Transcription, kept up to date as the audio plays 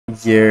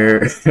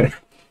Yeah.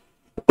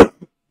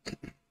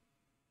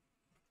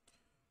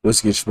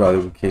 What's good,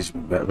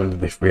 HollywoodKJ? Back with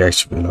this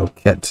reaction video.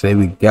 Okay, today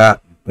we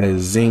got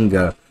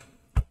BAZINGA,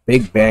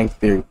 Big Bang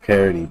Theory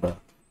parody, bro.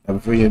 Now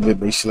before you do,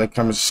 make sure like,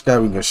 comment,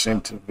 subscribe. We go straight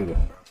into the video,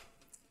 bro.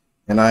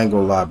 And I ain't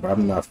gonna lie, bro.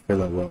 I'm not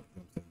feeling well.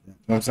 You know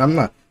what I'm saying?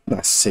 I'm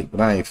not sick,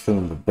 but I ain't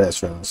feeling the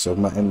best right now. So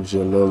my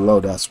energy a little low.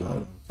 That's why. You know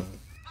what I'm saying?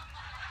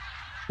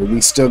 But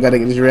we still gotta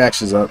get these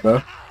reactions up,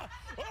 bro.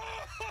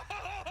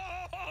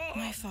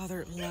 My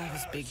father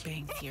loves Big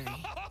Bang Theory.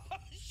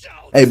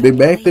 Hey, Big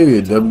Bang Theory,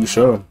 a W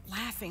show.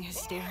 Laughing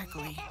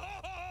hysterically.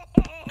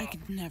 I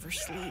could never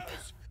sleep.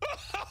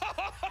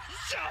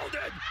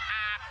 Sheldon!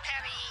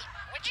 Penny,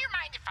 would you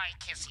mind if I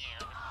kiss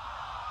you?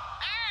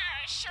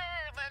 Sure,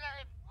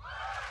 Leonard.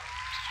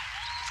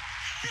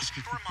 This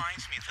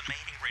reminds me of the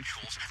mating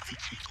rituals of the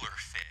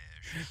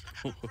anglerfish.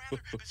 A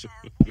rather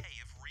bizarre way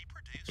of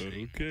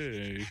reproducing.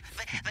 Okay.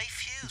 They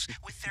fuse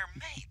with their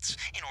mates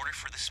in order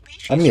for the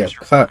species I need a to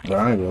cut, bro.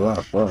 I ain't gonna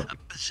lie, bro.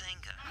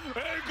 Bazinga.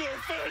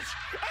 Anglerfish!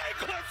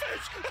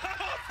 Anglerfish!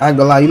 I ain't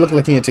gonna lie, you look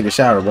like you need to take a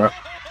shower, bro.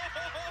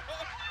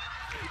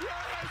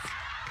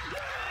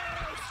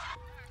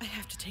 I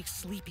have to take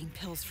sleeping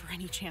pills for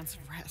any chance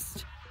of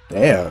rest.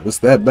 Damn, it's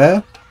that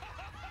bad?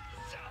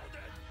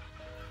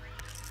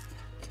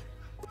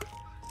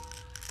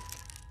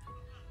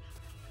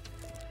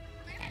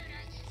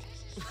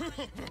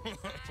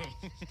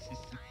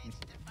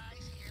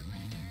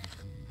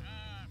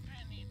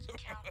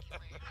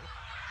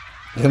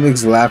 Him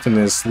niggas laughing in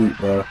his sleep,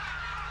 bro.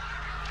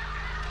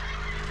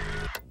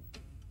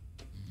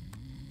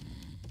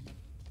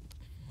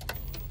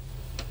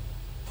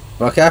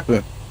 What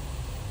happened?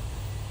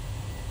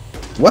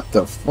 What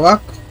the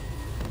fuck?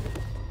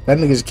 That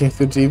nigga just came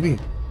through TV.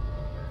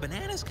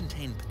 Bananas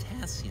contain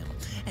potassium,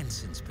 and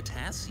since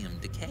potassium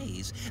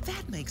decays,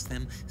 that makes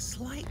them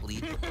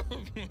slightly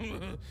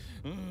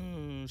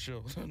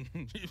Sheldon,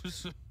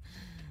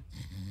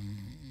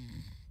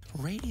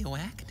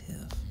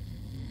 radioactive.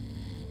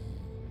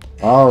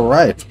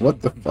 Alright,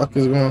 what the fuck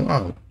is going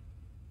on?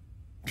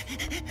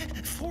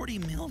 40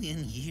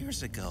 million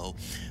years ago,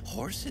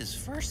 horses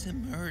first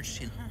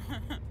emerged in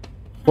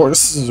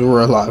Horses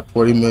were alive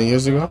 40 million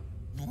years ago?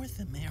 North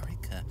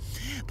America,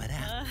 but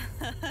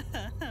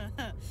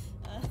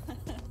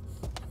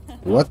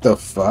What the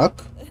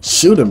fuck?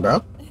 Shoot him,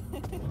 bro.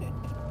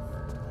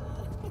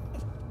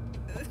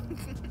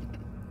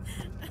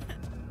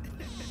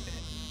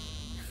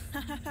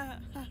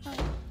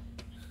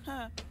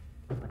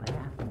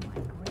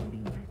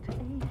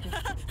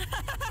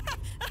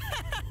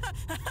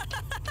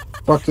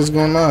 Fuck is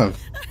going on?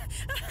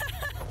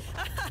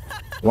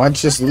 Why'd you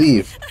just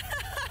leave?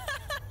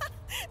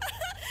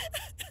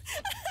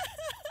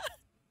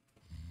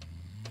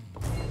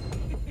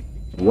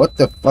 What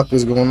the fuck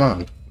is going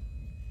on?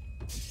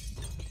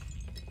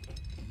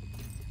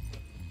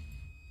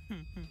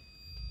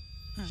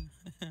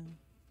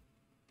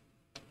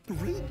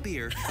 root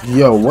beer.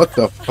 Yo, what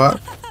the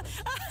fuck?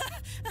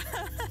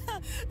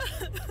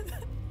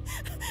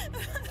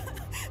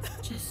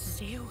 Just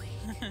stay awake.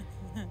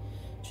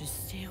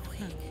 Just stay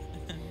awake.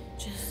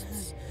 Just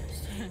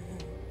stay.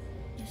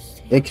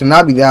 It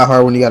cannot be that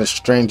hard when you got a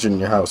stranger in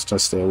your house.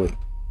 Just stay awake.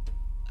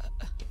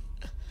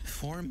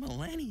 For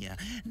millennia,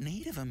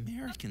 Native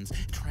Americans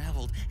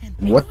traveled and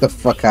What the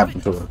fuck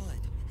happened to her?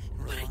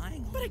 But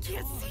I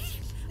can't see.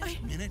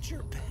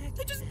 Miniature pet.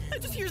 I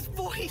just hear his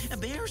voice.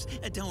 Bears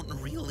don't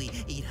really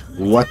eat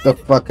honey. What the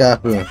fuck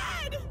happened? I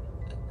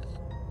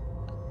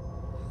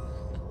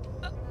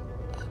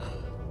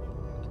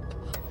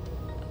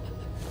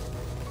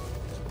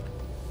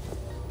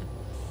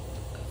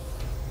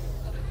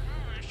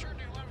sure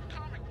do love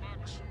comic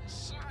books.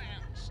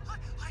 Science.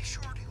 I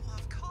sure do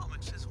love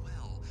comics as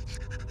well.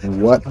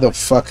 What the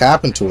fuck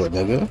happened to her,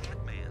 nigga? Man,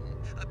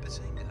 a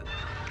bazinga.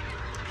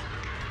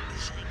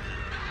 Bazinga.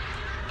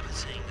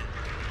 Bazinga.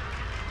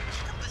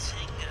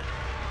 Bazinga.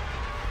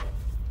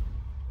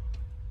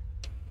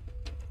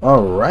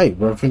 Alright,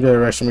 bro. If you got a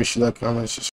reaction, make sure you like, comment, subscribe.